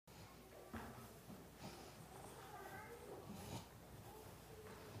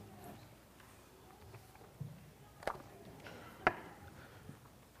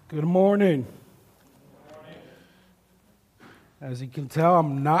Good morning. As you can tell,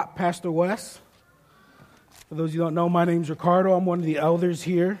 I'm not Pastor Wes. For those of you who don't know, my name's Ricardo. I'm one of the elders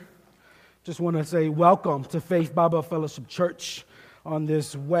here. Just want to say welcome to Faith Bible Fellowship Church on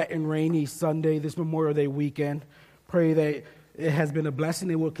this wet and rainy Sunday, this Memorial Day weekend. Pray that it has been a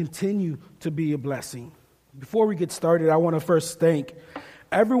blessing. It will continue to be a blessing. Before we get started, I want to first thank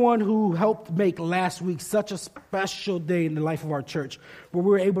everyone who helped make last week such a special day in the life of our church, where we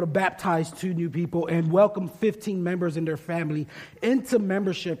were able to baptize 2 new people and welcome 15 members and their family into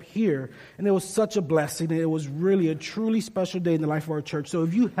membership here. And it was such a blessing. And it was really a truly special day in the life of our church. So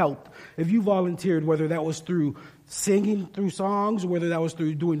if you helped, if you volunteered, whether that was through singing through songs, whether that was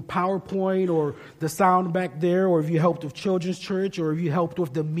through doing PowerPoint or the sound back there, or if you helped with children's church, or if you helped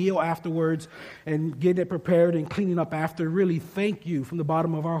with the meal afterwards and getting it prepared and cleaning up after, really thank you from the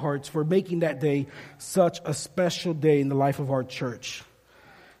bottom of our hearts for making that day such a special day in the life of our church.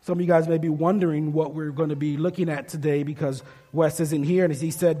 Some of you guys may be wondering what we're going to be looking at today because Wes isn't here. And as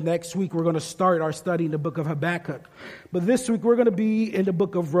he said, next week we're going to start our study in the book of Habakkuk. But this week we're going to be in the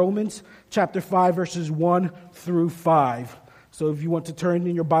book of Romans, chapter 5, verses 1 through 5. So if you want to turn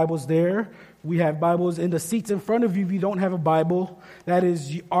in your Bibles there, we have Bibles in the seats in front of you. If you don't have a Bible, that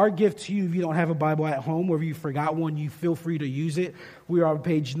is our gift to you. If you don't have a Bible at home or if you forgot one, you feel free to use it. We are on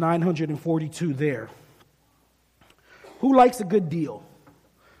page 942 there. Who likes a good deal?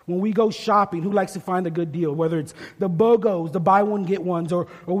 When we go shopping, who likes to find a good deal? Whether it's the BOGOs, the buy one, get ones, or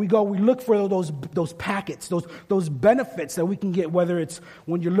we look for those packets, those benefits that we can get, whether it's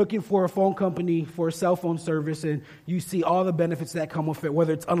when you're looking for a phone company for a cell phone service and you see all the benefits that come with it,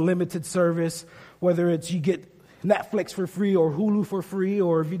 whether it's unlimited service, whether it's you get Netflix for free or Hulu for free,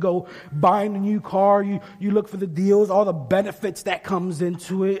 or if you go buying a new car, you look for the deals, all the benefits that comes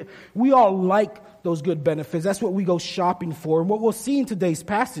into it. We all like those good benefits. That's what we go shopping for. And what we'll see in today's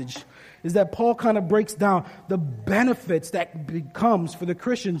passage is that Paul kind of breaks down the benefits that becomes for the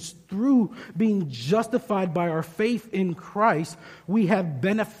Christians through being justified by our faith in Christ. We have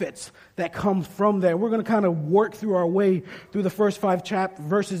benefits that come from that. We're going to kind of work through our way through the first 5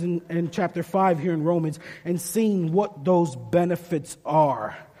 verses in chapter 5 here in Romans and seeing what those benefits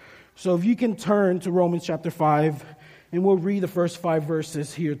are. So if you can turn to Romans chapter 5 and we'll read the first 5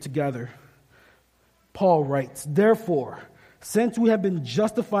 verses here together. Paul writes, "Therefore, since we have been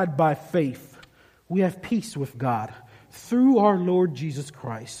justified by faith, we have peace with God through our Lord Jesus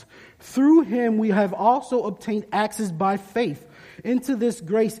Christ. Through him we have also obtained access by faith into this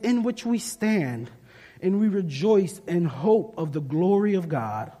grace in which we stand, and we rejoice in hope of the glory of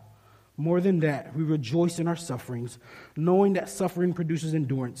God. More than that, we rejoice in our sufferings, knowing that suffering produces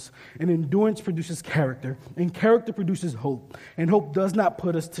endurance, and endurance produces character, and character produces hope. And hope does not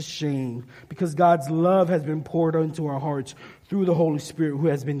put us to shame, because God's love has been poured into our hearts through the Holy Spirit who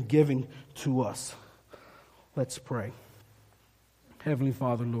has been given to us." Let's pray. Heavenly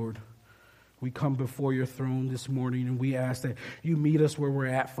Father, Lord, we come before your throne this morning, and we ask that you meet us where we're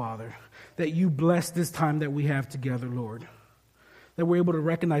at, Father, that you bless this time that we have together, Lord. That we're able to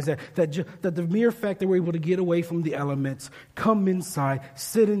recognize that the mere fact that we're able to get away from the elements, come inside,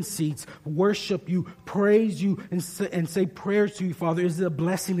 sit in seats, worship you, praise you, and say prayers to you, Father, is a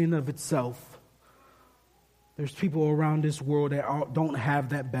blessing in of itself. There's people around this world that don't have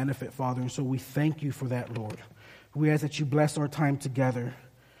that benefit, Father, and so we thank you for that, Lord. We ask that you bless our time together.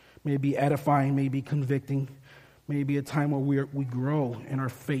 May it be edifying, may it be convicting, may it be a time where we grow in our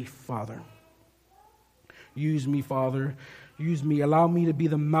faith, Father. Use me, Father. Use me. Allow me to be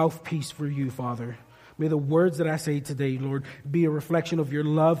the mouthpiece for you, Father. May the words that I say today, Lord, be a reflection of your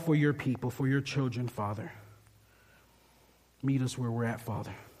love for your people, for your children, Father. Meet us where we're at,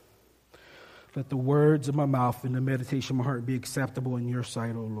 Father. Let the words of my mouth and the meditation of my heart be acceptable in your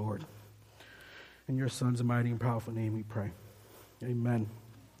sight, O Lord. In your Son's mighty and powerful name we pray. Amen.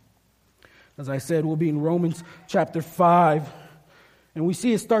 As I said, we'll be in Romans chapter 5. And we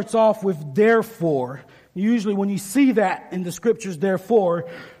see it starts off with therefore. Usually when you see that in the scriptures, therefore,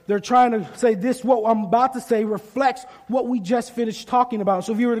 they're trying to say this, what I'm about to say reflects what we just finished talking about.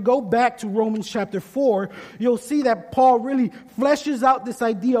 So if you were to go back to Romans chapter 4, you'll see that Paul really fleshes out this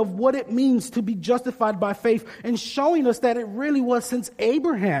idea of what it means to be justified by faith and showing us that it really was since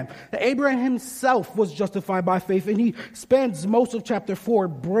Abraham. That Abraham himself was justified by faith, and he spends most of chapter 4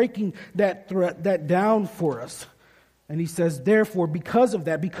 breaking that down for us. And he says, therefore, because of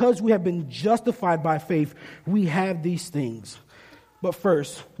that, because we have been justified by faith, we have these things. But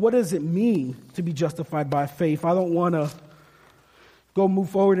first, what does it mean to be justified by faith? I don't want to move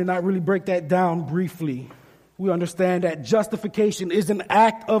forward and not really break that down briefly. we understand that justification is an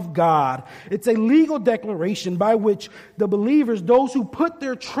act of God. It's a legal declaration by which the believers, those who put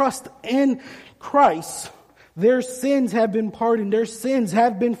their trust in Christ, their sins have been pardoned, their sins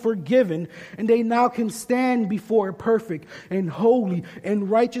have been forgiven, and they now can stand before a perfect and holy and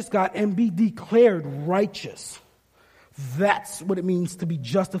righteous God and be declared righteous. That's what it means to be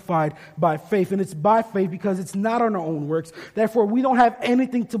justified by faith. And it's by faith because it's not on our own works. Therefore, we don't have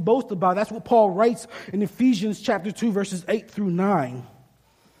anything to boast about. That's what Paul writes in Ephesians chapter 2, verses 8 through 9.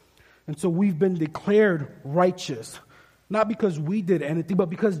 And so we've been declared righteous, not because we did anything, but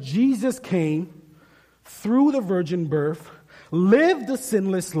because Jesus came through the virgin birth, lived a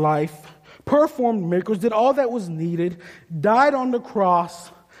sinless life, performed miracles, did all that was needed, died on the cross,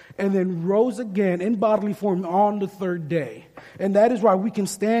 and then rose again in bodily form on the third day. And that is why we can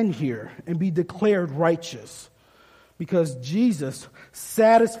stand here and be declared righteous. Because Jesus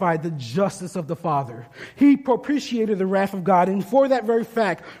satisfied the justice of the Father. He propitiated the wrath of God. And for that very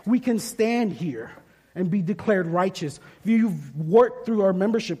fact, we can stand here and be declared righteous. If you've worked through our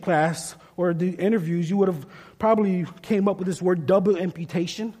membership class or the interviews, you would have probably came up with this word double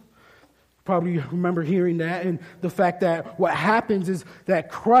imputation. Probably remember hearing that, and the fact that what happens is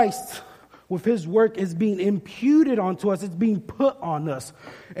that Christ, with his work, is being imputed onto us. It's being put on us.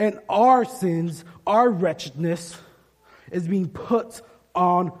 And our sins, our wretchedness is being put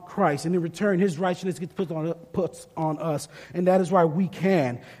on Christ. And in return, his righteousness gets put on us. And that is why we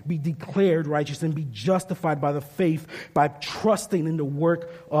can be declared righteous and be justified by the faith, by trusting in the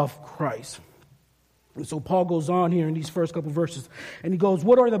work of Christ. And so Paul goes on here in these first couple verses, and he goes,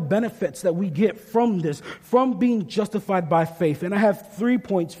 what are the benefits that we get from this, from being justified by faith? And I have 3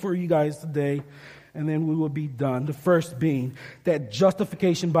 points for you guys today, and then we will be done. The first being that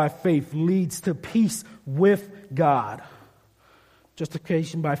justification by faith leads to peace with God.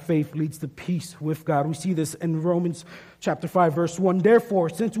 Justification by faith leads to peace with God. We see this in Romans chapter 5, verse 1. Therefore,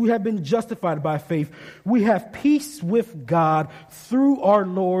 since we have been justified by faith, we have peace with God through our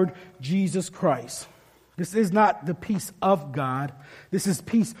Lord Jesus Christ. This is not the peace of God. This is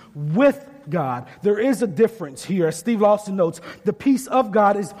peace with God. There is a difference here. As Steve Lawson notes, the peace of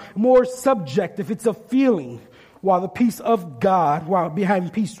God is more subjective. It's a feeling, while the peace of God, while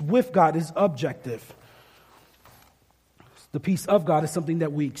having peace with God, is objective. The peace of God is something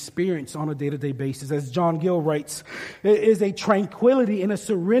that we experience on a day-to-day basis. As John Gill writes, it is a tranquility and a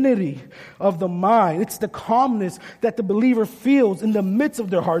serenity of the mind. It's the calmness that the believer feels in the midst of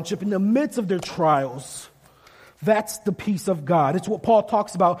their hardship, in the midst of their trials. That's the peace of God. It's what Paul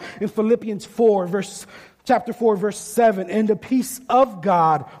talks about in Philippians chapter 4, verse 7. And the peace of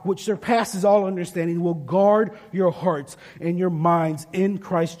God, which surpasses all understanding, will guard your hearts and your minds in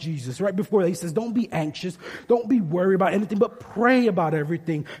Christ Jesus. Right before that, he says, don't be anxious. Don't be worried about anything, but pray about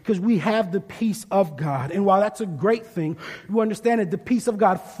everything, because we have the peace of God. And while that's a great thing, you understand that the peace of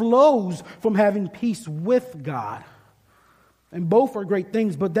God flows from having peace with God. And both are great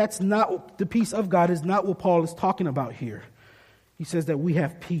things, but that's not, the peace of God is not what Paul is talking about here. He says that we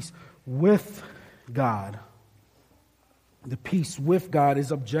have peace with God. The peace with God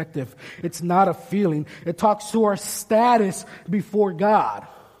is objective. It's not a feeling. It talks to our status before God.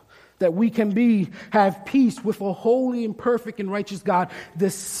 That we can have peace with a holy and perfect and righteous God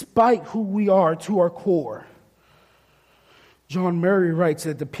despite who we are to our core. John Murray writes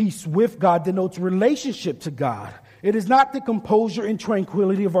that the peace with God denotes relationship to God. It is not the composure and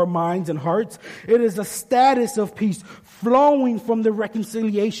tranquility of our minds and hearts. It is a status of peace flowing from the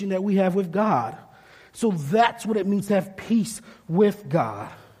reconciliation that we have with God. So that's what it means to have peace with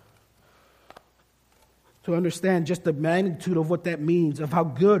God. To understand just the magnitude of what that means, of how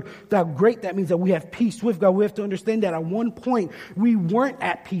great that means that we have peace with God, we have to understand that at one point we weren't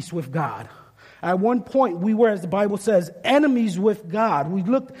at peace with God. At one point, we were, as the Bible says, enemies with God. We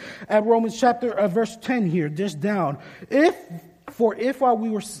looked at Romans verse 10 here, just down. If while we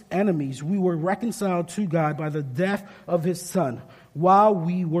were enemies, we were reconciled to God by the death of his Son, while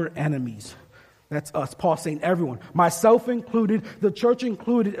we were enemies. That's us. Paul saying everyone, myself included, the church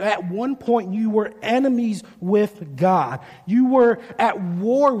included. At one point, you were enemies with God. You were at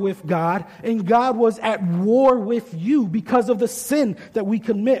war with God, and God was at war with you because of the sin that we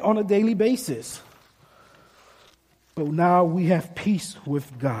commit on a daily basis. But now we have peace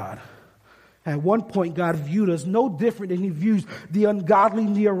with God. At one point, God viewed us no different than he views the ungodly,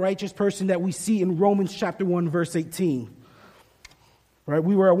 near-righteous person that we see in Romans chapter 1, verse 18. Right?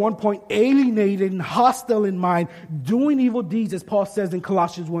 We were at one point alienated and hostile in mind, doing evil deeds, as Paul says in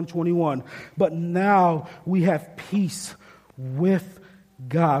Colossians 1:21. But now we have peace with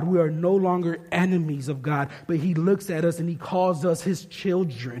God. We are no longer enemies of God, but he looks at us and he calls us his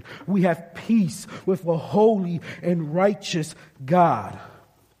children. We have peace with a holy and righteous God.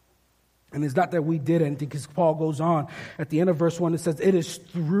 And it's not that we did anything, because Paul goes on at the end of verse 1, it says, it is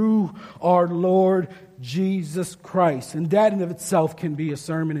through our Lord Jesus Christ. And that in of itself can be a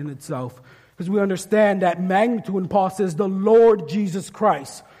sermon in itself, because we understand that magnitude when Paul says the Lord Jesus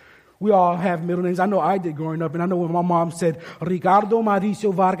Christ. We all have middle names. I know I did growing up, and I know when my mom said, Ricardo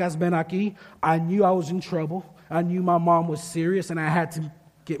Mauricio Vargas Ben aquí, I knew I was in trouble. I knew my mom was serious, and I had to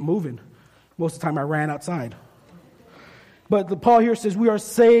get moving. Most of the time I ran outside. But Paul here says we are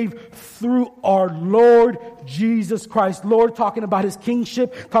saved through our Lord Jesus Christ. Lord talking about his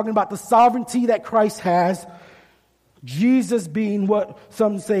kingship, talking about the sovereignty that Christ has. Jesus being what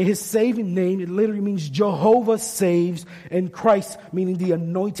some say his saving name. It literally means Jehovah saves. And Christ meaning the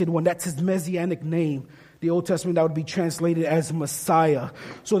anointed one. That's his messianic name. The Old Testament, that would be translated as Messiah.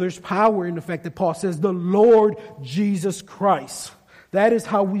 So there's power in the fact that Paul says the Lord Jesus Christ. That is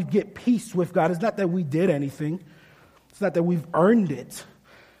how we get peace with God. It's not that we did anything. It's not that we've earned it.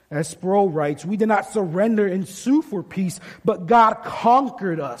 As Sproul writes, we did not surrender and sue for peace, but God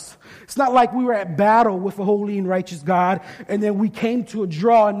conquered us. It's not like we were at battle with a holy and righteous God, and then we came to a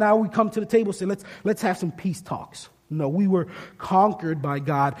draw, and now we come to the table and say, let's have some peace talks. No, we were conquered by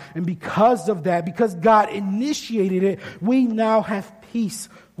God. And because of that, because God initiated it, we now have peace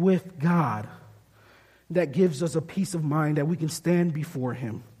with God. That gives us a peace of mind that we can stand before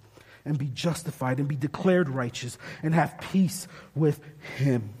him and be justified and be declared righteous and have peace with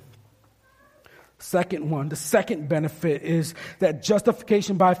him. The second benefit is that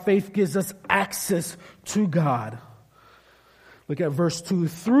justification by faith gives us access to God. Look at verse 2.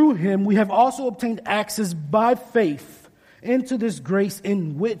 Through him we have also obtained access by faith into this grace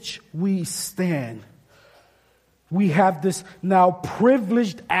in which we stand. We have this now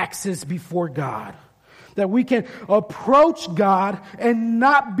privileged access before God. That we can approach God and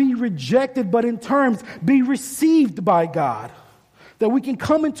not be rejected, but in terms be received by God. That we can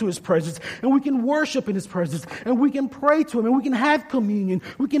come into his presence and we can worship in his presence and we can pray to him and we can have communion.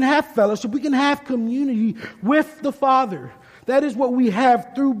 We can have fellowship. We can have community with the Father. That is what we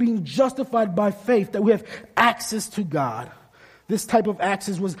have through being justified by faith, that we have access to God. This type of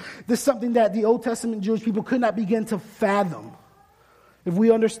access was something that the Old Testament Jewish people could not begin to fathom. If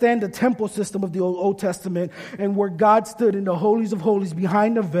we understand the temple system of the Old Testament and where God stood in the holies of holies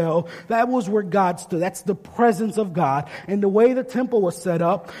behind the veil, that was where God stood. That's the presence of God. And the way the temple was set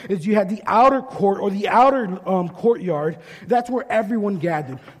up is you had the outer court or the outer courtyard. That's where everyone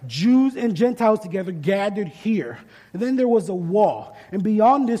gathered. Jews and Gentiles together gathered here. And then there was a wall. And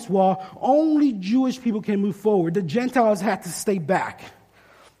beyond this wall, only Jewish people can move forward. The Gentiles had to stay back.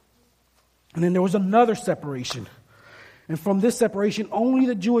 And then there was another separation. And from this separation, only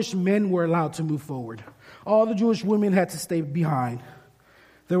the Jewish men were allowed to move forward. All the Jewish women had to stay behind.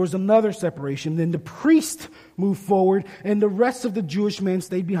 There was another separation. Then the priest moved forward, and the rest of the Jewish men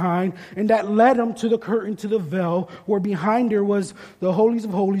stayed behind. And that led them to the curtain, to the veil, where behind there was the holies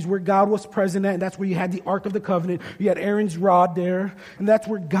of holies, where God was present at. And that's where you had the Ark of the Covenant. You had Aaron's rod there, and that's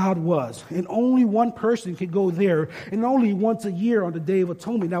where God was. And only one person could go there, and only once a year on the Day of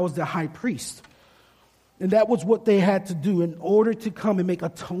Atonement. That was the high priest. And that was what they had to do in order to come and make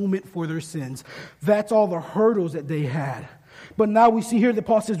atonement for their sins. That's all the hurdles that they had. But now we see here that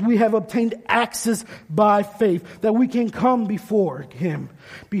Paul says we have obtained access by faith, that we can come before him,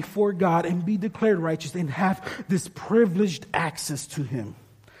 before God, and be declared righteous and have this privileged access to him.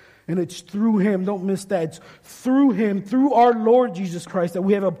 And it's through him, don't miss that, it's through him, through our Lord Jesus Christ, that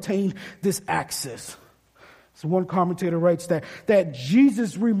we have obtained this access. So one commentator writes that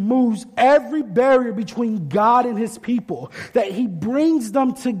Jesus removes every barrier between God and his people, that he brings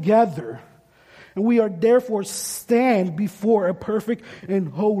them together. And we are therefore stand before a perfect and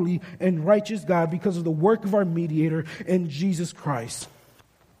holy and righteous God because of the work of our mediator in Jesus Christ.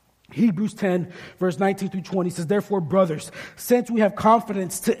 Hebrews 10, verse 19 through 20 says, therefore, brothers, since we have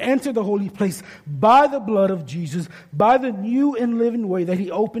confidence to enter the holy place by the blood of Jesus, by the new and living way that he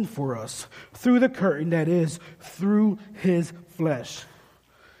opened for us, through the curtain, that is, through his flesh.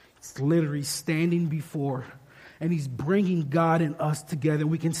 It's literally standing before, and he's bringing God and us together.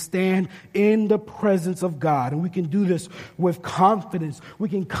 We can stand in the presence of God, and we can do this with confidence. We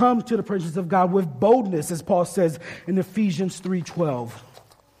can come to the presence of God with boldness, as Paul says in Ephesians 3:12.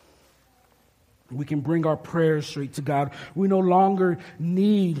 We can bring our prayers straight to God. We no longer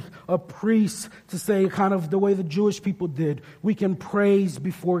need a priest to say kind of the way the Jewish people did. We can praise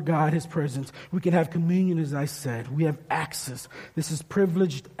before God, his presence. We can have communion, as I said. We have access. This is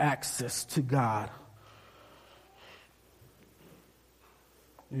privileged access to God.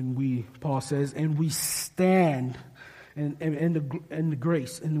 And Paul says, and we stand in the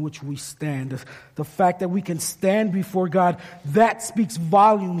grace in which we stand. The fact that we can stand before God, that speaks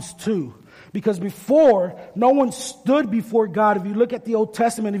volumes too. Because before, no one stood before God. If you look at the Old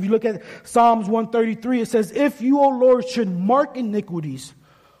Testament, if you look at Psalms 133, it says, if you, O Lord, should mark iniquities,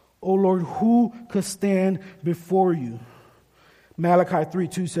 O Lord, who could stand before you? Malachi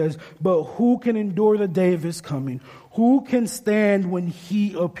 3:2 says, but who can endure the day of his coming? Who can stand when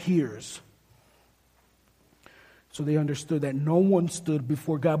he appears? So they understood that no one stood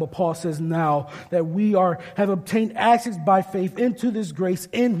before God. But Paul says now that we have obtained access by faith into this grace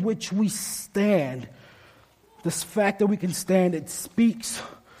in which we stand. This fact that we can stand, it speaks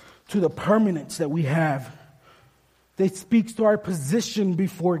to the permanence that we have. It speaks to our position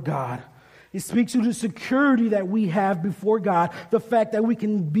before God. It speaks to the security that we have before God, the fact that we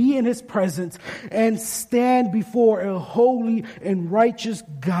can be in his presence and stand before a holy and righteous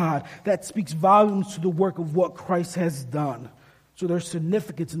God. That speaks volumes to the work of what Christ has done. So there's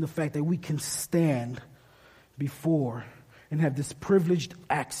significance in the fact that we can stand before and have this privileged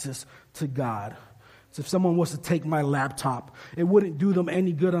access to God. So if someone was to take my laptop, it wouldn't do them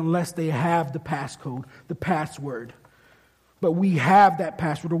any good unless they have the passcode, the password. But we have that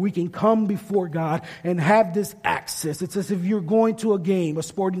password, or we can come before God and have this access. It's as if you're going to a game, a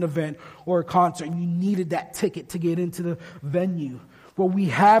sporting event, or a concert, and you needed that ticket to get into the venue. Well, we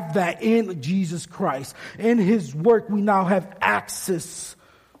have that in Jesus Christ. In his work, we now have access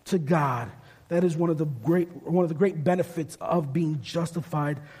to God. That is one of the great benefits of being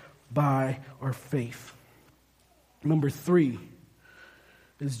justified by our faith. Number 3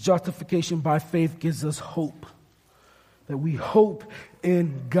 is justification by faith gives us hope. That we hope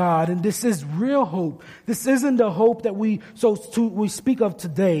in God. And this is real hope. This isn't the hope that we speak of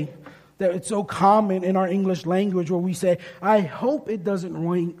today, that it's so common in our English language where we say, I hope it doesn't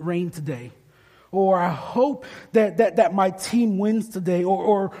rain today. Or I hope that my team wins today.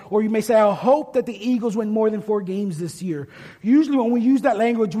 Or you may say, I hope that the Eagles win more than 4 games this year. Usually when we use that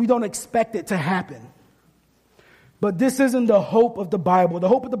language, we don't expect it to happen. But this isn't the hope of the Bible. The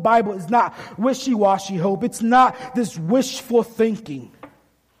hope of the Bible is not wishy-washy hope. It's not this wishful thinking.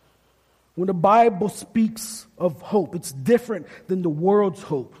 When the Bible speaks of hope, it's different than the world's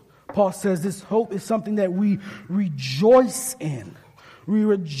hope. Paul says this hope is something that we rejoice in. We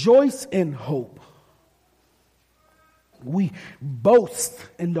rejoice in hope. We boast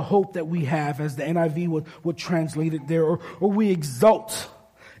in the hope that we have, as the NIV would translate it there, or we exult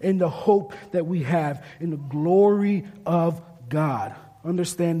in the hope that we have in the glory of God.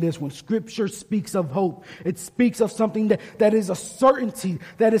 Understand this, when Scripture speaks of hope, it speaks of something that is a certainty,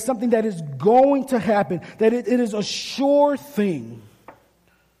 that is something that is going to happen, that it is a sure thing.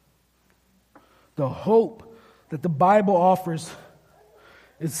 The hope that the Bible offers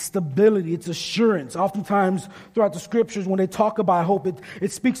is stability, it's assurance. Oftentimes throughout the Scriptures, when they talk about hope,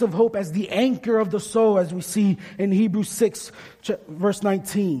 it speaks of hope as the anchor of the soul, as we see in Hebrews 6, verse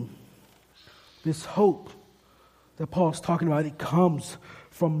 19. This hope that Paul's talking about, it comes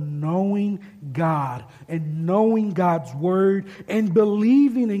from knowing God and knowing God's word and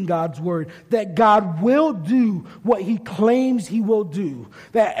believing in God's word, that God will do what he claims he will do,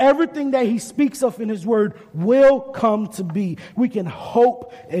 that everything that he speaks of in his word will come to be. We can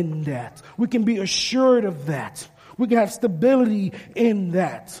hope in that. We can be assured of that. We can have stability in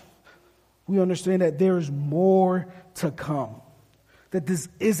that. We understand that there is more to come, that this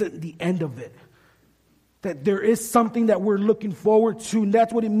isn't the end of it. That there is something that we're looking forward to, and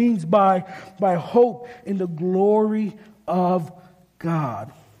that's what it means by hope in the glory of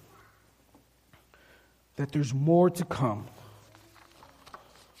God. That there's more to come.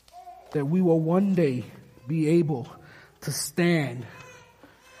 That we will one day be able to stand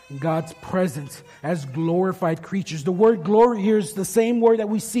in God's presence as glorified creatures. The word glory here is the same word that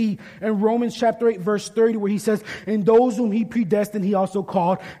we see in Romans chapter 8, verse 30, where he says, and those whom he predestined, he also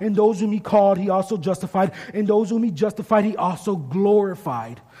called. And those whom he called, he also justified. And those whom he justified, he also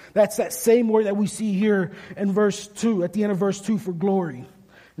glorified. That's that same word that we see here in verse 2, at the end of verse 2 for glory.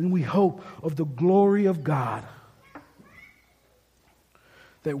 And we hope of the glory of God,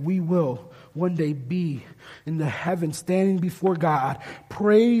 that we will one day be in the heavens, standing before God,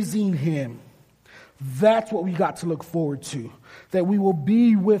 praising him. That's what we got to look forward to, that we will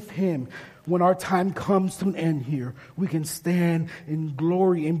be with him when our time comes to an end here. We can stand in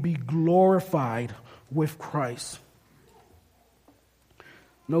glory and be glorified with Christ.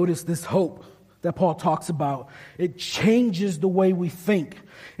 Notice this hope that Paul talks about. It changes the way we think.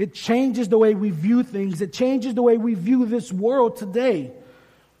 It changes the way we view things. It changes the way we view this world today.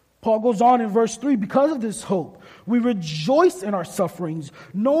 Paul goes on in verse 3, because of this hope, we rejoice in our sufferings,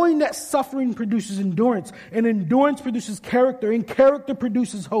 knowing that suffering produces endurance, and endurance produces character, and character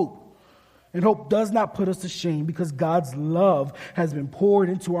produces hope. And hope does not put us to shame, because God's love has been poured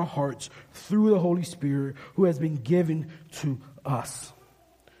into our hearts through the Holy Spirit who has been given to us.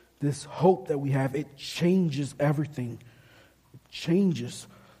 This hope that we have, it changes everything. It changes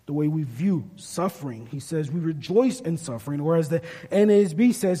the way we view suffering. He says we rejoice in suffering, whereas the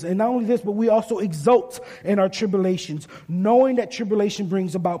NASB says, and not only this, but we also exult in our tribulations, knowing that tribulation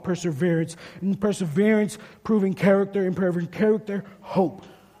brings about perseverance, and perseverance proving character, and proving character, hope.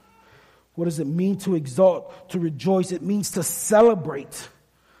 What does it mean to exalt, to rejoice? It means to celebrate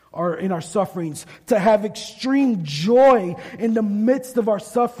in our sufferings, to have extreme joy in the midst of our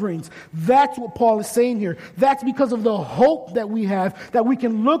sufferings. That's what Paul is saying here. That's because of the hope that we have, that we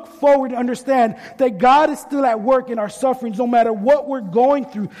can look forward and understand that God is still at work in our sufferings. No matter what we're going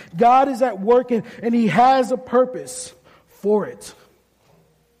through, God is at work and He has a purpose for it.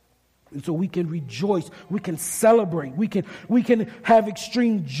 And so we can rejoice, we can celebrate, we can have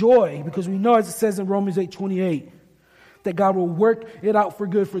extreme joy, because we know, as it says in Romans 8:28, that God will work it out for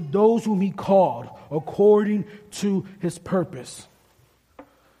good for those whom He called according to His purpose.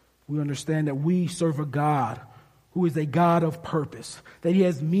 We understand that we serve a God who is a God of purpose, that He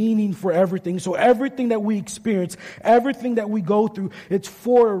has meaning for everything. So everything that we experience, everything that we go through, it's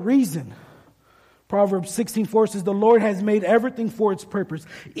for a reason. Proverbs 16:4 says, the Lord has made everything for its purpose,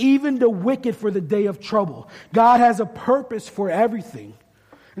 even the wicked for the day of trouble. God has a purpose for everything.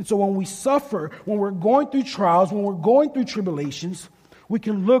 And so when we suffer, when we're going through trials, when we're going through tribulations, we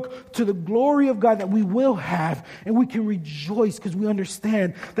can look to the glory of God that we will have, and we can rejoice because we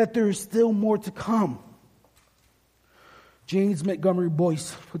understand that there is still more to come. James Montgomery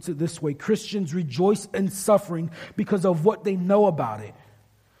Boyce puts it this way: Christians rejoice in suffering because of what they know about it.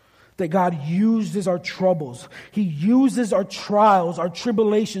 That God uses our troubles, He uses our trials, our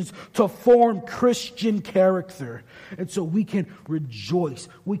tribulations to form Christian character. And so we can rejoice,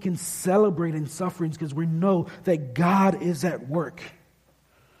 we can celebrate in sufferings because we know that God is at work.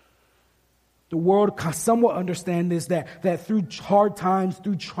 The world can somewhat understand this, that through hard times,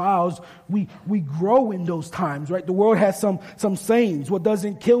 through trials, we grow in those times, right? The world has some sayings: what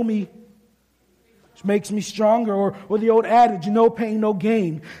doesn't kill me makes me stronger, or the old adage, no pain, no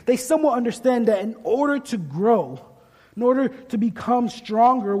gain. They somewhat understand that in order to grow, in order to become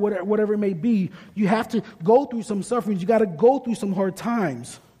stronger, whatever it may be, you have to go through some sufferings. You got to go through some hard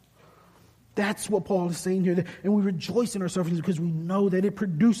times. That's what Paul is saying here. And we rejoice in our sufferings because we know that it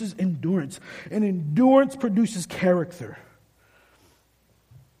produces endurance. And endurance produces character.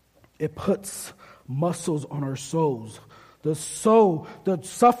 It puts muscles on our souls. The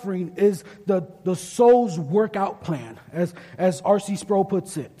suffering is the soul's workout plan, as R.C. Sproul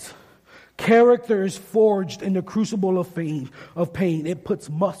puts it. Character is forged in the crucible of pain. It puts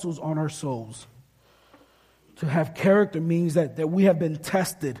muscles on our souls. To have character means that we have been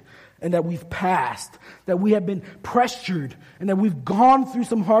tested and that we've passed, that we have been pressured and that we've gone through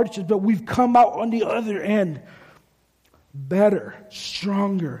some hardships, but we've come out on the other end better,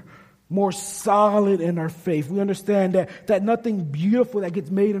 stronger, more solid in our faith. We understand that nothing beautiful that gets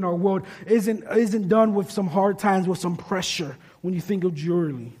made in our world isn't done with some hard times, with some pressure when you think of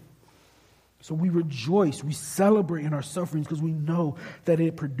jewelry. So we rejoice, we celebrate in our sufferings because we know that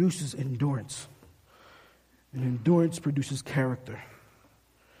it produces endurance. And endurance produces character.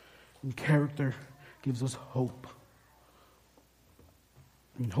 And character gives us hope.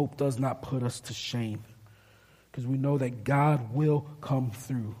 And hope does not put us to shame because we know that God will come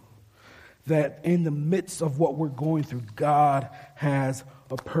through. That in the midst of what we're going through, God has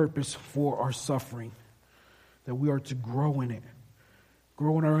a purpose for our suffering. That we are to grow in it.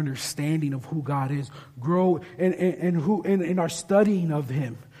 Grow in our understanding of who God is. Grow in our studying of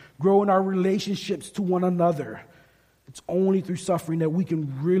Him. Grow in our relationships to one another. It's only through suffering that we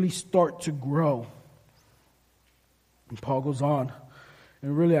can really start to grow. And Paul goes on.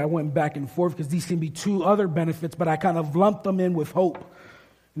 And really I went back and forth because these can be two other benefits, but I kind of lumped them in with hope.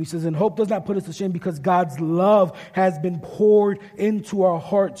 And he says, and hope does not put us to shame because God's love has been poured into our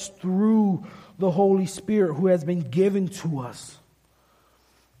hearts through the Holy Spirit who has been given to us.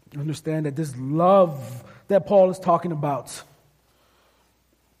 Understand that this love that Paul is talking about,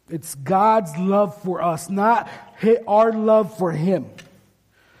 it's God's love for us, not our love for Him.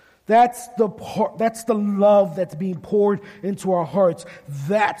 That's the love that's being poured into our hearts.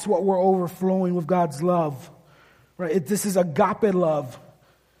 That's what we're overflowing with God's love. Right? This is agape love.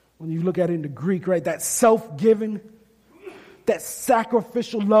 When you look at it in the Greek, right? That self-giving, that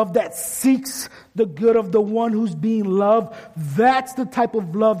sacrificial love that seeks the good of the one who's being loved. That's the type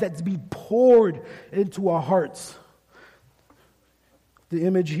of love that's being poured into our hearts. The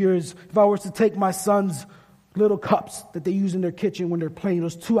image here is, if I was to take my son's little cups that they use in their kitchen when they're playing,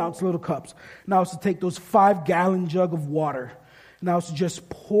 those 2-ounce little cups, and I was to take those 5-gallon jug of water, and I was to just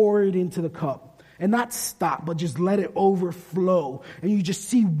pour it into the cup, and not stop, but just let it overflow, and you just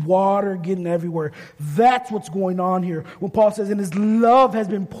see water getting everywhere. That's what's going on here. When Paul says, and his love has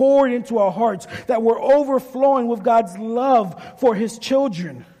been poured into our hearts, that we're overflowing with God's love for his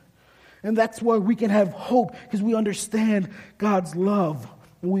children. And that's why we can have hope, because we understand God's love.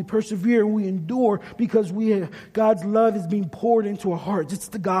 And we persevere and we endure because God's love is being poured into our hearts. It's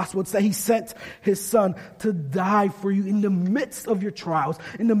the gospel. It's that he sent his son to die for you in the midst of your trials,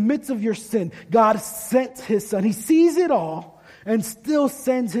 in the midst of your sin. God sent his son. He sees it all and still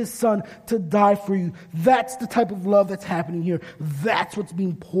sends his son to die for you. That's the type of love that's happening here. That's what's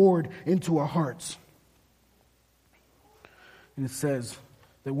being poured into our hearts. And it says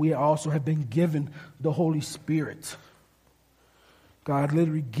that we also have been given the Holy Spirit. God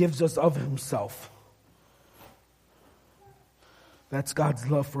literally gives us of himself. That's God's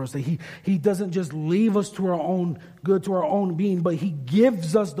love for us. That he doesn't just leave us to our own good, to our own being, but he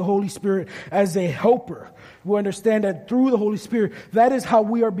gives us the Holy Spirit as a helper. We understand that through the Holy Spirit, that is how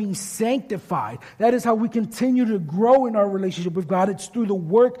we are being sanctified. That is how we continue to grow in our relationship with God. It's through the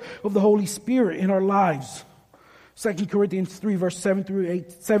work of the Holy Spirit in our lives. 2 Corinthians 3, verse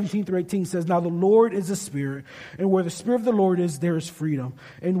 17 through 18 says, now the Lord is a spirit, and where the Spirit of the Lord is, there is freedom.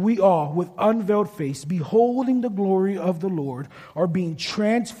 And we all, with unveiled face, beholding the glory of the Lord, are being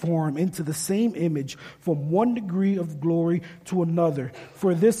transformed into the same image from one degree of glory to another.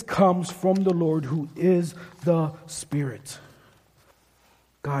 For this comes from the Lord, who is the Spirit.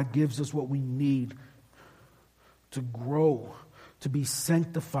 God gives us what we need to grow, to be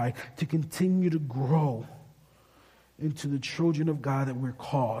sanctified, to continue to grow into the children of God that we're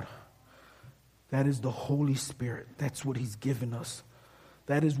called. That is the Holy Spirit. That's what he's given us.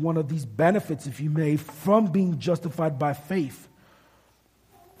 That is one of these benefits, if you may, from being justified by faith.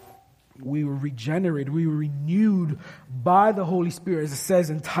 We were regenerated. We were renewed by the Holy Spirit, as it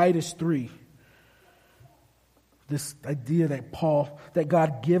says in Titus 3. This idea that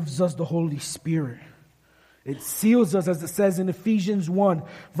God gives us the Holy Spirit. It seals us, as it says in Ephesians 1,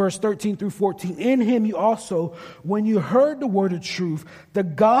 verse 13 through 14. In him you also, when you heard the word of truth, the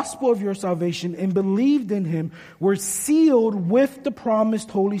gospel of your salvation, and believed in him, were sealed with the promised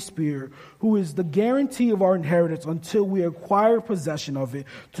Holy Spirit, who is the guarantee of our inheritance until we acquire possession of it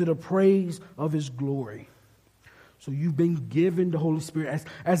to the praise of his glory. So you've been given the Holy Spirit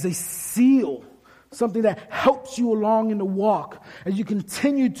as a seal. Something that helps you along in the walk as you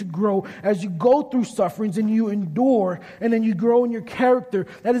continue to grow, as you go through sufferings and you endure, and then you grow in your character.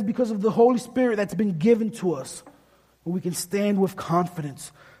 That is because of the Holy Spirit that's been given to us. And we can stand with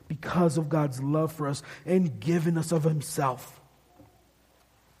confidence because of God's love for us and giving us of himself.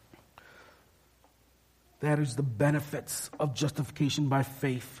 That is the benefits of justification by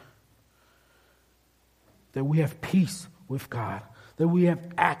faith. That we have peace with God. That we have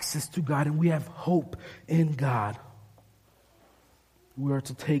access to God and we have hope in God. We are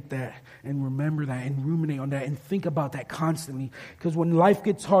to take that and remember that and ruminate on that and think about that constantly. Because when life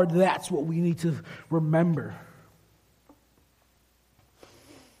gets hard, that's what we need to remember.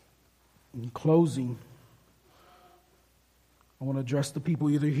 In closing, I want to address the people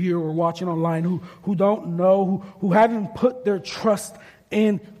either here or watching online who don't know, who haven't put their trust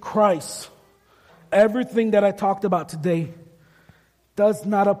in Christ. Everything that I talked about today does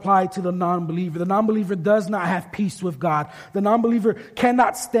not apply to the non-believer. The non-believer does not have peace with God. The non-believer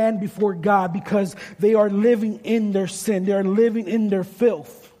cannot stand before God because they are living in their sin. They are living in their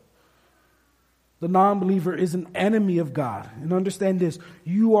filth. The non-believer is an enemy of God. And understand this,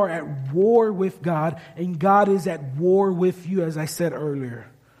 you are at war with God, and God is at war with you, as I said earlier.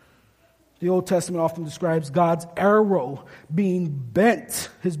 The Old Testament often describes God's arrow being bent,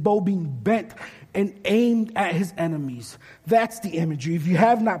 his bow being bent and aimed at his enemies. That's the imagery. If you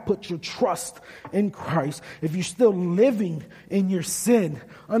have not put your trust in Christ, if you're still living in your sin,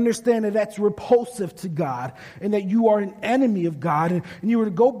 understand that that's repulsive to God and that you are an enemy of God. And you were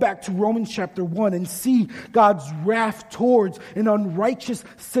to go back to Romans chapter 1 and see God's wrath towards an unrighteous,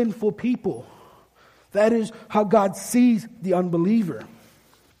 sinful people. That is how God sees the unbeliever.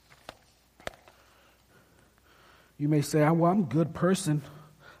 You may say, well, I'm a good person.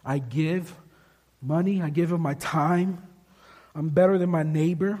 I give money. I give him my time. I'm better than my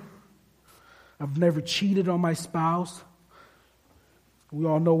neighbor. I've never cheated on my spouse. We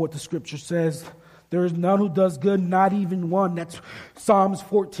all know what the scripture says, There is none who does good, not even one. That's Psalms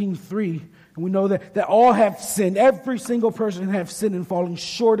 14:3. And we know that all have sinned. Every single person have sinned and fallen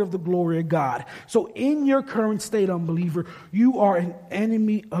short of the glory of God. So in your current state, unbeliever, you are an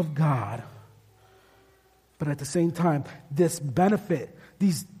enemy of God. But at the same time, this benefit,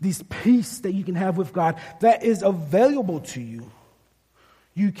 these peace that you can have with God, that is available to you.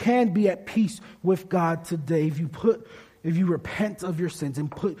 You can be at peace with God today if you repent of your sins and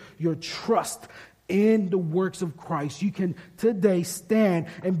put your trust in the works of Christ. You can today stand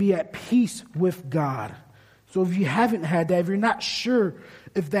and be at peace with God. So if you haven't had that, if you're not sure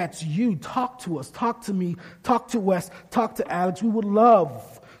if that's you, talk to us, talk to me, talk to Wes, talk to Alex. We would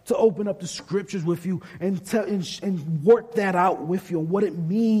love to open up the scriptures with you and work that out with you and what it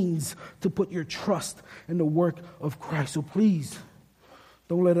means to put your trust in the work of Christ. So please,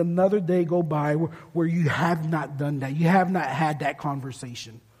 don't let another day go by where you have not done that. You have not had that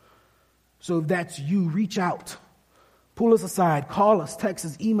conversation. So if that's you, reach out. Pull us aside. Call us, text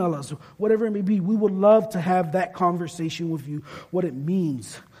us, email us, whatever it may be. We would love to have that conversation with you, what it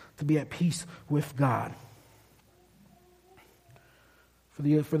means to be at peace with God.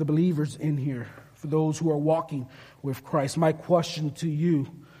 For the believers in here, for those who are walking with Christ, my question to you,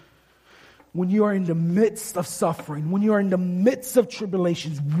 when you are in the midst of suffering, when you are in the midst of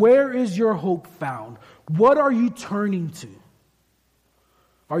tribulations, where is your hope found? What are you turning to?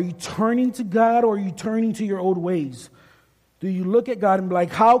 Are you turning to God, or are you turning to your old ways? Do you look at God and be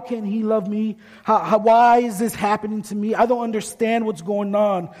like, how can he love me? Why is this happening to me? I don't understand what's going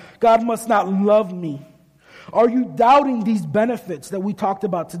on. God must not love me. Are you doubting these benefits that we talked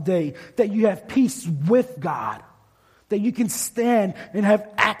about today? That you have peace with God. That you can stand and have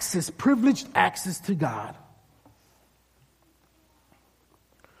access, privileged access to God.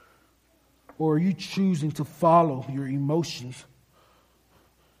 Or are you choosing to follow your emotions?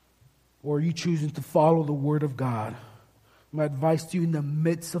 Or are you choosing to follow the Word of God? My advice to you, in the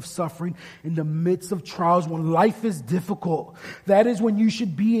midst of suffering, in the midst of trials, when life is difficult, that is when you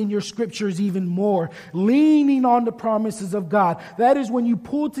should be in your scriptures even more, leaning on the promises of God. That is when you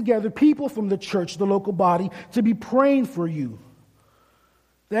pull together people from the church, the local body, to be praying for you.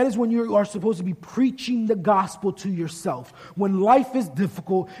 That is when you are supposed to be preaching the gospel to yourself. When life is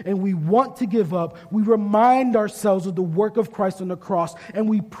difficult and we want to give up, we remind ourselves of the work of Christ on the cross, and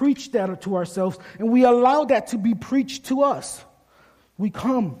we preach that to ourselves, and we allow that to be preached to us. We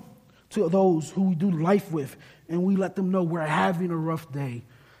come to those who we do life with, and we let them know we're having a rough day.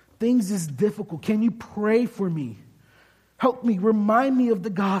 Things is difficult. Can you pray for me? Help me. Remind me of the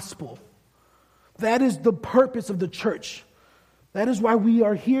gospel. That is the purpose of the church. That is why we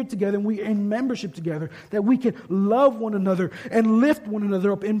are here together and we are in membership together, that we can love one another and lift one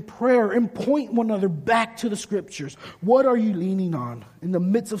another up in prayer and point one another back to the scriptures. What are you leaning on in the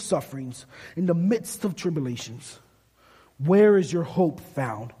midst of sufferings, in the midst of tribulations? Where is your hope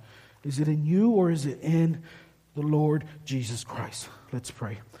found? Is it in you, or is it in the Lord Jesus Christ? Let's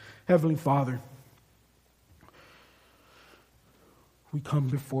pray. Heavenly Father, we come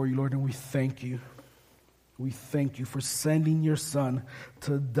before you, Lord, and we thank you. We thank you for sending your Son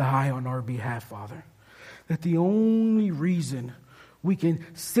to die on our behalf, Father. That the only reason we can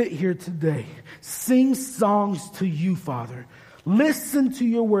sit here today, sing songs to you, Father, listen to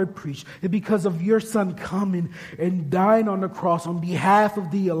your word preached, is because of your Son coming and dying on the cross on behalf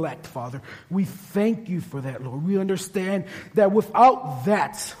of the elect, Father. We thank you for that, Lord. We understand that without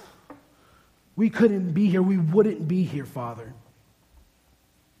that, we couldn't be here. We wouldn't be here, Father.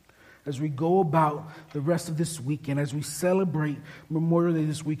 As we go about the rest of this weekend, as we celebrate Memorial Day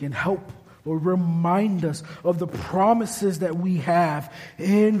this weekend, help, Lord, remind us of the promises that we have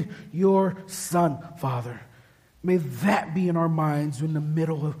in your Son, Father. May that be in our minds in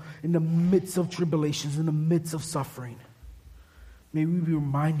the midst of tribulations, in the midst of suffering. May we be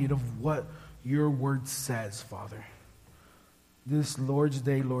reminded of what your word says, Father. This Lord's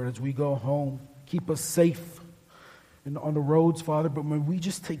Day, Lord, as we go home, keep us safe and on the roads, Father, but may we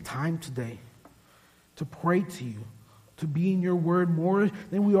just take time today to pray to you, to be in your word more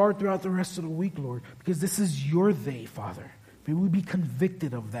than we are throughout the rest of the week, Lord, because this is your day, Father. May we be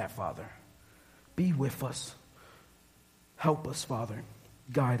convicted of that, Father. Be with us. Help us, Father.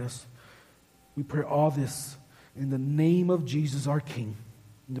 Guide us. We pray all this in the name of Jesus, our King.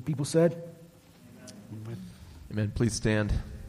 And the people said, Amen. Amen. Please stand.